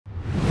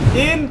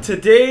In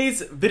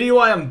today's video,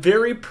 I am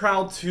very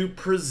proud to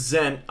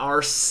present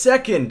our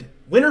second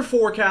winter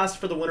forecast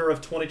for the winter of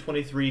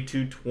 2023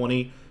 to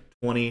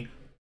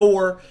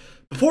 2024.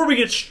 Before we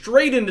get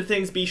straight into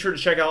things, be sure to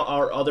check out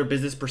our other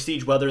business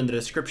prestige weather in the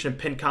description,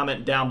 pinned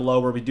comment down below,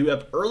 where we do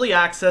have early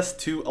access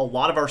to a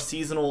lot of our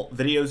seasonal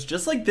videos,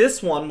 just like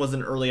this one was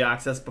in early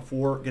access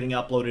before getting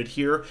uploaded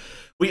here.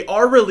 We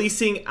are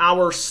releasing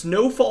our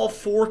snowfall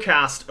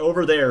forecast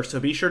over there, so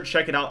be sure to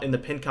check it out in the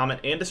pinned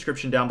comment and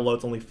description down below.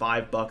 It's only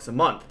 $5 a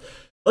month.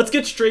 Let's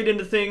get straight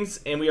into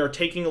things, and we are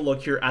taking a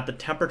look here at the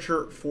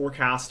temperature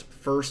forecast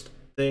first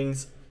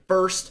things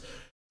first.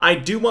 I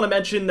do want to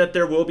mention that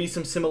there will be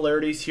some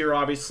similarities here,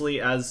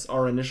 obviously, as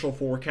our initial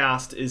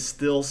forecast is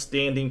still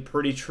standing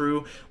pretty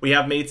true. We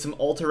have made some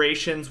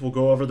alterations. We'll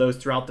go over those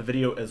throughout the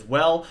video as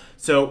well,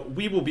 so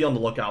we will be on the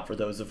lookout for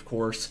those, of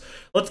course.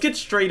 Let's get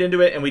straight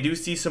into it, and we do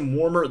see some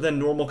warmer than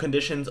normal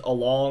conditions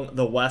along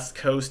the west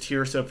coast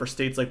here. So for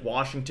states like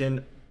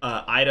Washington,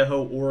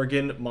 Idaho,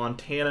 Oregon,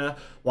 Montana,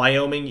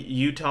 Wyoming,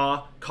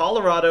 Utah,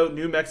 Colorado,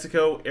 New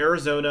Mexico,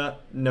 Arizona,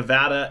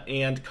 Nevada,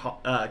 and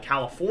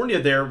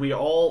California there, we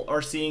all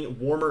are seeing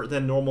warmer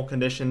than normal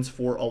conditions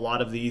for a lot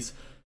of these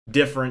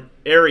different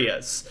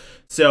areas.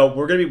 So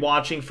we're going to be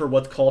watching for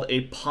what's called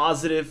a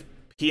positive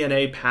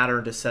PNA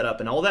pattern to set up.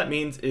 And all that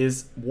means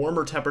is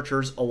warmer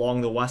temperatures along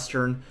the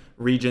western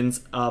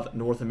regions of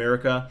North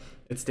America.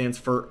 It stands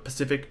for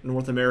Pacific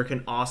North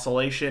American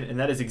Oscillation, and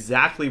that is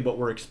exactly what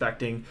we're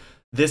expecting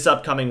this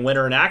upcoming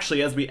winter. And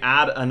actually, as we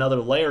add another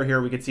layer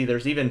here, we can see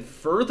there's even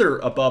further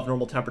above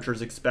normal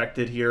temperatures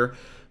expected here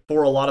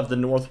for a lot of the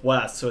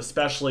Northwest. So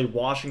especially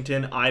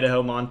Washington,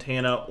 Idaho,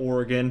 Montana,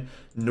 Oregon,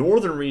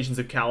 northern regions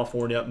of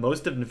California,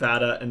 most of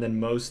Nevada, and then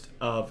most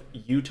of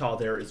Utah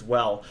there as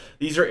well.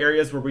 These are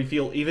areas where we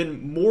feel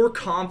even more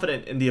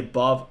confident in the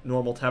above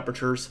normal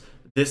temperatures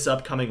this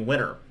upcoming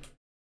winter.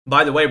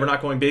 By the way, we're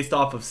not going based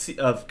off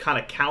of kind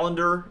of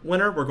calendar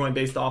winter. We're going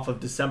based off of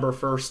December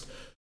 1st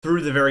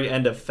through the very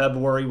end of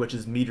February, which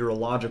is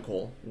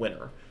meteorological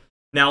winter.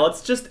 Now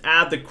let's just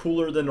add the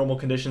cooler than normal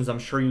conditions. I'm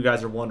sure you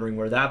guys are wondering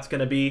where that's going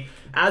to be.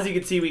 As you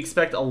can see, we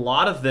expect a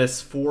lot of this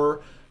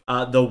for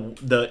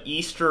the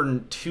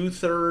eastern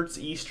two-thirds,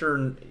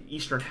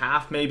 eastern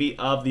half maybe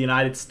of the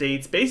United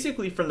States,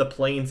 basically from the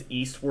plains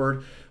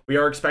eastward. We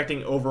are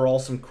expecting overall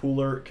some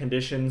cooler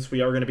conditions. We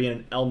are going to be in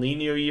an El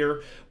Nino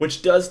year,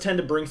 which does tend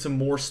to bring some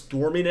more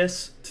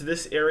storminess to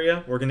this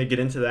area. We're going to get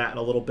into that in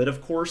a little bit, of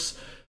course.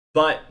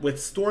 But with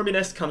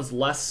storminess comes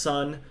less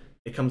sun,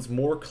 it comes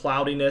more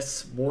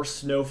cloudiness, more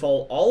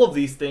snowfall. All of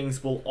these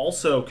things will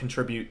also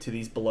contribute to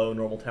these below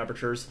normal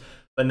temperatures.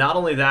 But not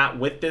only that,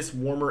 with this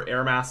warmer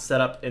air mass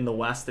setup in the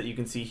west that you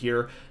can see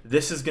here,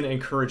 this is going to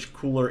encourage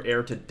cooler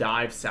air to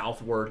dive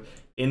southward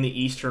in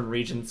the eastern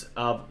regions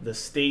of the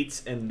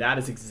states, and that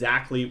is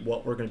exactly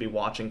what we're going to be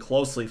watching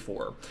closely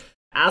for.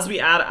 As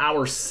we add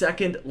our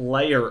second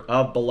layer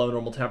of below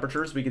normal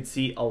temperatures, we can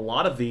see a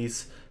lot of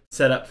these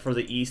set up for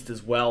the east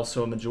as well.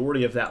 So a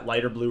majority of that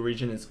lighter blue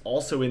region is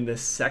also in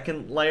this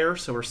second layer.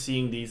 So we're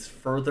seeing these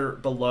further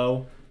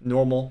below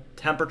normal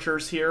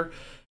temperatures here.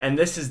 And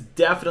this is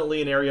definitely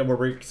an area where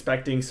we're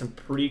expecting some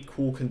pretty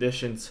cool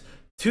conditions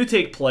to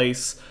take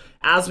place.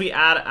 As we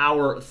add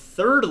our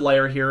third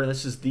layer here, and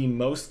this is the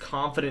most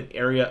confident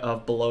area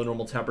of below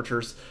normal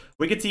temperatures,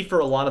 we can see for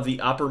a lot of the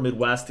upper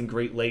Midwest and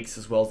Great Lakes,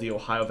 as well as the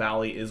Ohio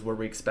Valley, is where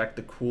we expect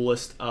the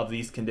coolest of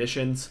these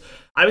conditions.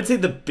 I would say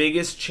the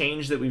biggest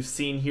change that we've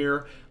seen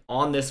here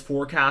on this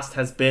forecast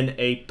has been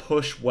a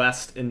push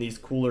west in these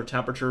cooler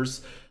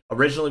temperatures.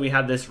 Originally, we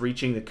had this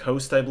reaching the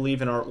coast, I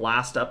believe, in our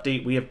last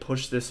update. We have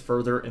pushed this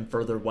further and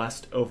further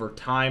west over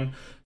time.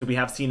 So we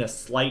have seen a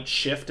slight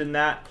shift in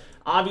that.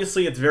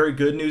 Obviously, it's very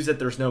good news that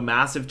there's no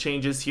massive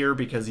changes here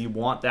because you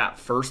want that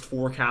first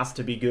forecast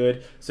to be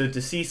good. So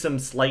to see some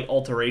slight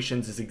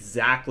alterations is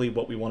exactly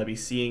what we want to be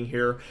seeing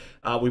here.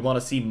 We want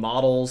to see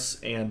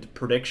models and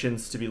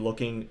predictions to be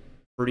looking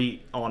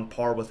pretty on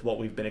par with what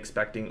we've been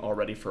expecting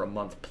already for a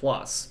month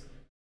plus.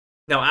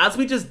 Now, as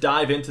we just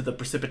dive into the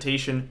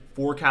precipitation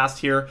forecast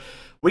here,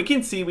 we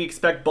can see we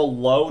expect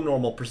below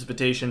normal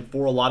precipitation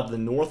for a lot of the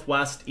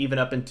Northwest, even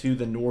up into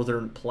the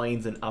northern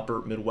plains and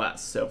upper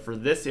Midwest. So for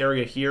this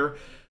area here,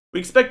 we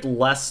expect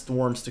less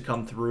storms to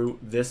come through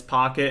this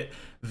pocket.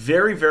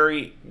 Very,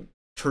 very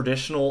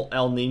traditional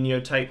El Nino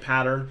type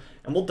pattern,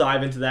 and we'll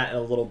dive into that in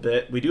a little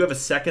bit. We do have a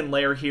second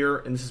layer here,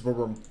 and this is where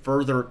we're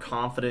further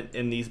confident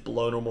in these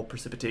below normal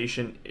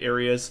precipitation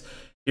areas.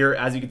 Here,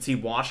 as you can see,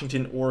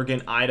 Washington,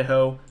 Oregon,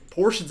 Idaho,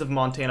 portions of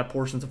Montana,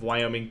 portions of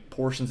Wyoming,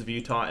 portions of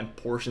Utah, and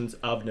portions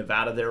of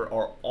Nevada there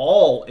are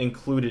all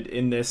included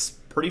in this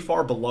pretty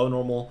far below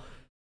normal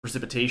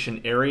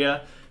precipitation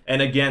area.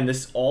 And again,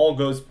 this all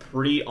goes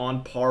pretty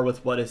on par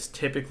with what is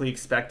typically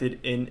expected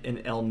in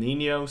an El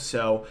Nino.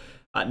 So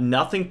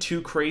nothing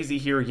too crazy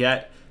here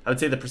yet. I would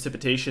say the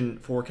precipitation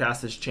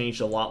forecast has changed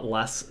a lot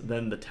less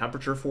than the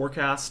temperature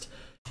forecast.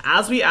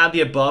 As we add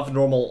the above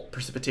normal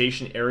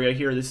precipitation area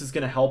here, this is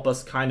going to help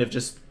us kind of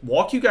just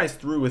walk you guys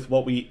through with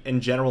what we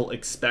in general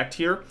expect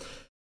here.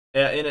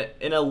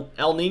 In a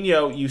El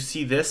Nino, you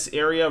see this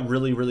area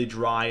really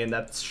dry, and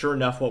that's sure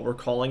enough what we're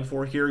calling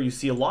for here. You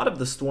see a lot of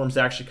the storms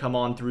actually come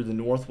on through the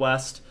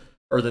northwest,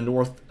 or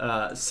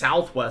the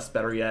southwest,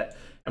 better yet,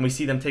 and we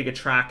see them take a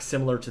track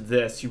similar to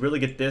this. You really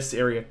get this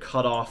area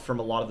cut off from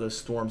a lot of those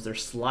storms. They're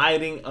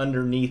sliding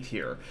underneath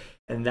here,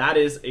 and that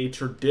is a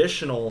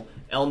traditional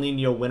El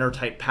Nino winter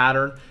type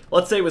pattern.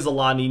 Let's say it was a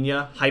La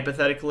Nina,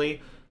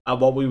 hypothetically.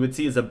 What we would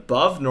see is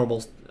above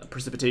normal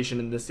precipitation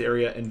in this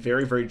area and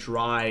very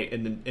dry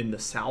in the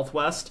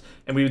southwest,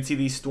 and we would see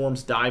these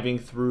storms diving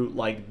through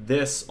like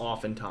this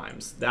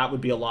oftentimes. That would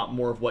be a lot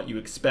more of what you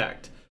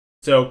expect.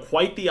 So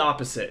quite the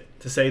opposite,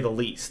 to say the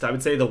least. I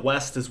would say the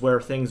west is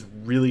where things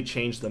really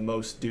change the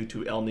most due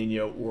to El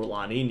Nino or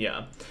La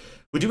Nina.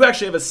 We do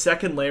actually have a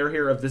second layer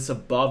here of this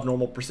above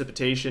normal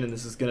precipitation, and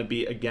this is going to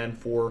be again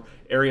for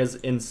areas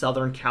in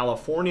Southern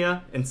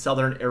California and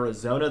Southern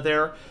Arizona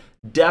there.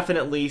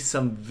 Definitely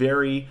some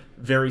very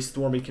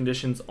stormy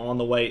conditions on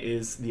the way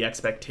is the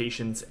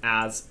expectations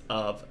as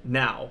of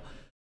now.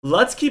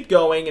 Let's keep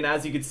going, and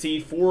as you can see,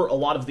 for a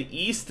lot of the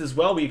east as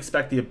well, we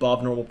expect the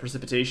above normal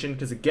precipitation,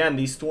 because again,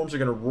 these storms are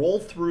going to roll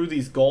through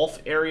these Gulf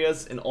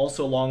areas and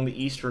also along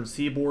the eastern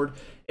seaboard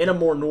in a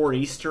more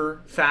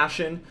nor'easter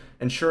fashion,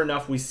 and sure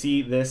enough, we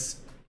see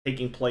this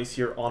taking place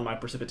here on my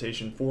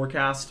precipitation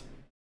forecast.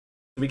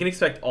 We can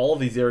expect all of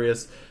these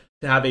areas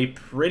to have a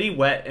pretty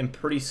wet and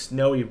pretty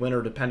snowy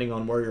winter depending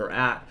on where you're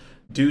at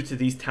due to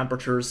these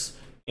temperatures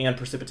and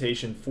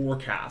precipitation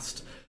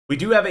forecast. We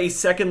do have a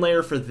second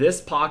layer for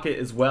this pocket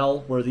as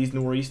well, where these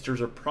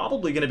nor'easters are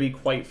probably going to be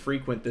quite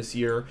frequent this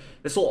year.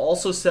 This will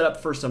also set up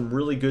for some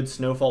really good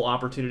snowfall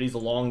opportunities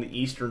along the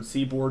eastern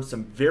seaboard.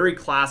 Some very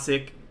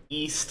classic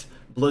east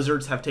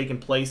blizzards have taken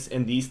place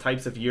in these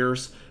types of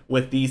years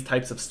with these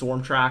types of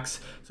storm tracks.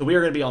 So we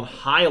are going to be on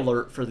high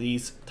alert for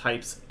these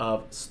types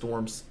of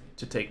storms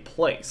to take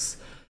place.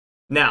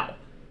 Now,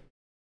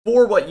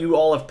 for what you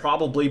all have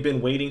probably been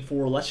waiting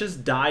for, let's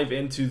just dive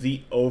into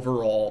the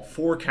overall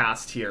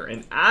forecast here.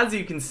 And as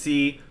you can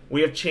see,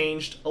 we have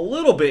changed a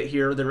little bit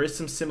here. There is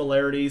some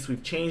similarities.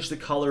 We've changed the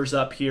colors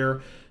up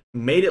here,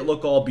 made it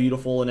look all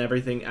beautiful and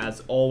everything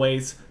as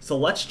always. So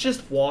let's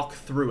just walk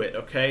through it,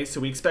 okay? So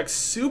we expect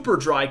super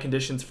dry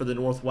conditions for the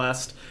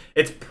Northwest.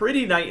 It's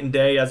pretty night and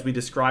day, as we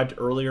described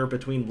earlier,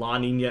 between La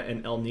Nina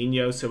and El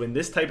Nino. So in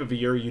this type of a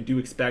year, you do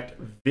expect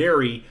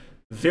very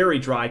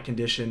dry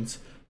conditions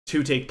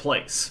to take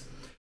place.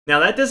 Now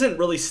that doesn't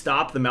really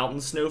stop the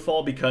mountain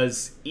snowfall,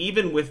 because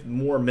even with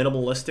more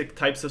minimalistic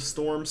types of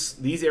storms,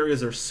 these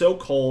areas are so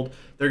cold,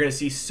 they're going to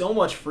see so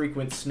much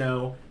frequent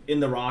snow in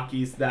the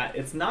Rockies that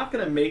it's not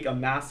going to make a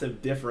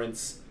massive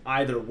difference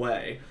either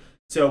way.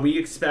 So we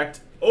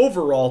expect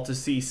overall to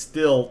see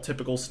still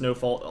typical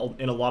snowfall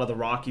in a lot of the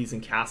Rockies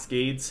and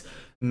Cascades.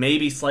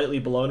 Maybe slightly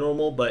below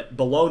normal, but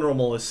below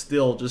normal is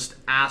still just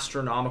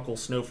astronomical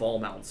snowfall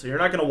amounts. So you're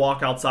not going to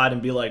walk outside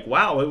and be like,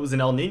 wow, it was an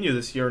El Nino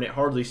this year and it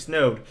hardly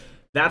snowed.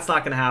 That's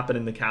not going to happen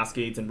in the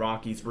Cascades and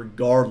Rockies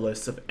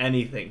regardless of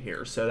anything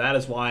here. So that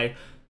is why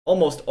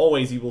almost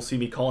always you will see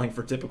me calling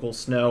for typical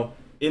snow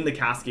in the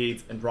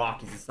Cascades and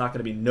Rockies. It's not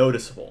going to be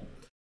noticeable.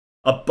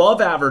 Above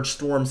average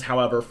storms,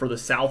 however, for the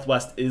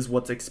Southwest is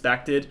what's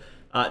expected.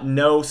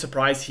 No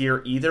surprise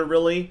here either,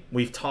 really.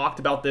 We've talked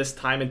about this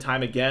time and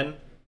time again.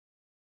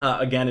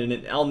 Again, in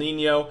an El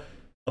Nino,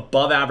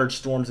 above average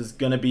storms is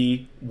going to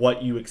be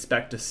what you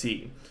expect to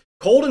see.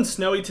 Cold and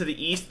snowy to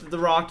the east of the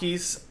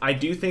Rockies. I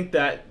do think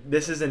that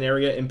this is an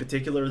area in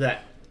particular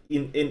that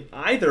in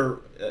either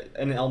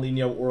an El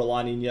Nino or a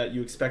La Nina,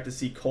 you expect to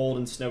see cold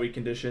and snowy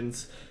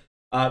conditions.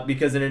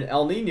 Because in an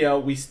El Nino,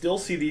 we still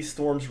see these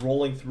storms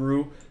rolling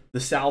through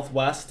the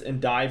southwest and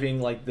diving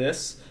like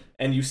this,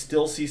 and you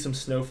still see some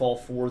snowfall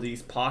for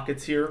these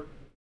pockets here.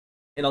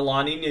 In a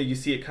La Nina, you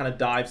see it kind of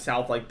dive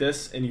south like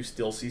this, and you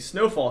still see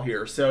snowfall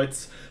here. So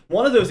it's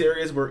one of those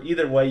areas where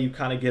either way you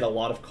kind of get a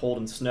lot of cold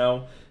and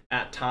snow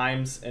at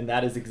times, and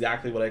that is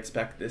exactly what I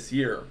expect this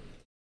year.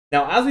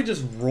 Now, as we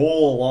just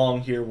roll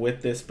along here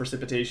with this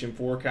precipitation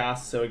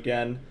forecast, so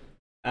again,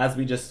 as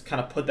we just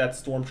kind of put that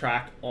storm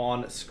track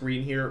on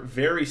screen here,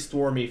 very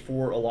stormy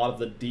for a lot of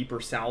the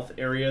deeper south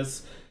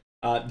areas.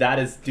 That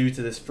is due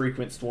to this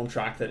frequent storm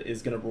track that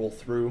is going to roll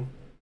through.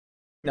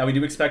 Now, we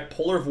do expect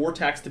polar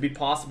vortex to be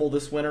possible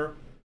this winter.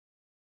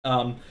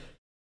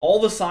 All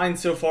the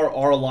signs so far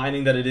are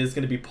aligning that it is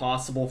going to be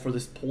possible for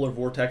this polar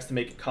vortex to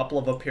make a couple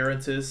of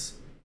appearances.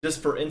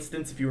 Just for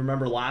instance, if you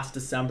remember last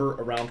December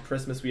around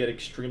Christmas, we had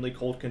extremely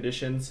cold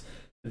conditions.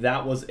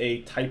 That was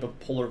a type of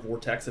polar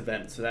vortex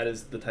event. So that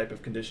is the type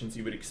of conditions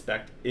you would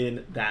expect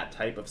in that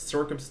type of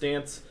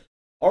circumstance.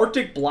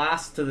 Arctic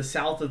blasts to the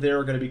south of there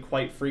are going to be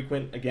quite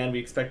frequent. Again, we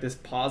expect this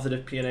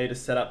positive PNA to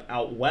set up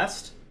out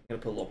west. I'm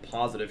going to put a little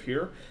positive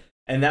here.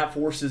 And that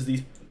forces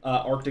these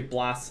Arctic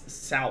blasts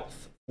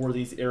south for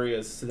these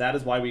areas. So that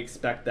is why we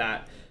expect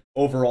that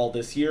overall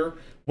this year.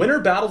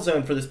 Winter battle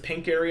zone for this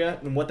pink area,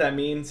 and what that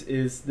means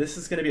is this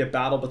is going to be a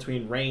battle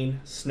between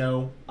rain,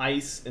 snow,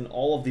 ice, and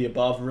all of the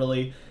above,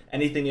 really.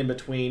 Anything in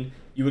between.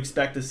 You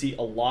expect to see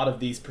a lot of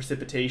these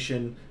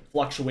precipitation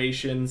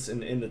fluctuations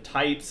in the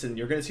types, and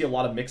you're going to see a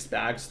lot of mixed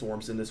bag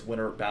storms in this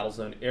winter battle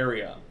zone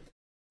area.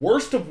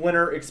 Worst of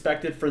winter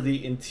expected for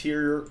the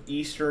interior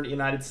eastern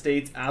United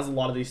States as a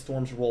lot of these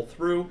storms roll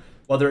through,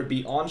 whether it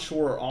be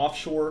onshore or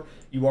offshore.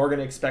 You are going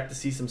to expect to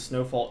see some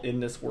snowfall in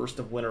this worst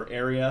of winter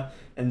area,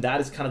 and that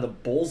is kind of the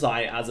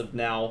bullseye as of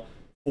now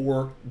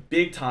for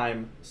big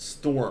time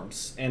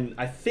storms. And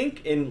I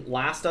think in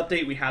last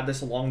update we had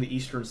this along the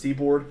eastern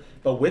seaboard,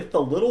 but with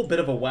the little bit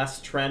of a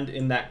west trend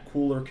in that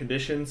cooler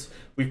conditions,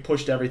 we've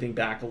pushed everything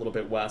back a little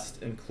bit west,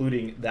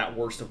 including that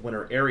worst of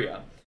winter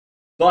area.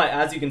 But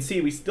as you can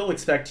see, we still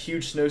expect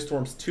huge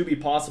snowstorms to be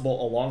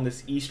possible along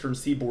this eastern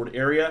seaboard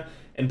area.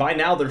 And by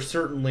now, they're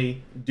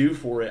certainly due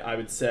for it, I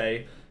would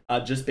say,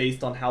 just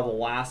based on how the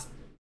last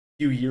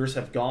few years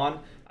have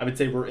gone. I would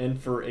say we're in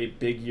for a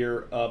big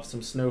year of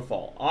some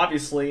snowfall.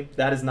 Obviously,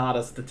 that is not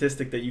a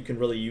statistic that you can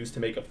really use to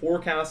make a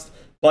forecast.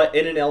 But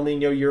in an El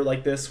Nino year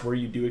like this, where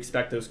you do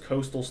expect those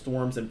coastal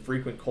storms and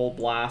frequent cold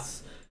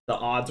blasts, the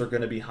odds are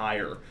going to be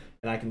higher.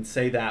 And I can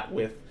say that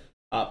with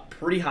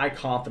pretty high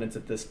confidence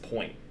at this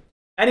point.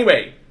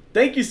 Anyway,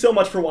 thank you so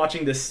much for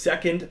watching this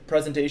second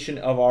presentation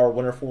of our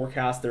winter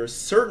forecast. There's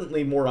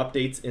certainly more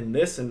updates in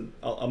this and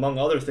among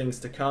other things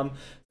to come.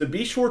 So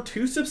be sure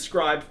to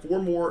subscribe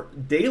for more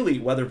daily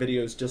weather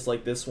videos just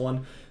like this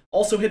one.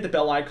 Also hit the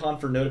bell icon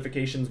for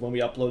notifications when we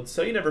upload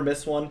so you never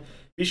miss one.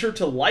 Be sure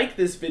to like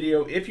this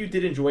video if you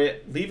did enjoy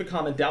it. Leave a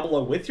comment down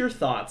below with your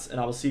thoughts, and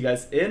I will see you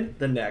guys in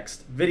the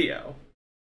next video.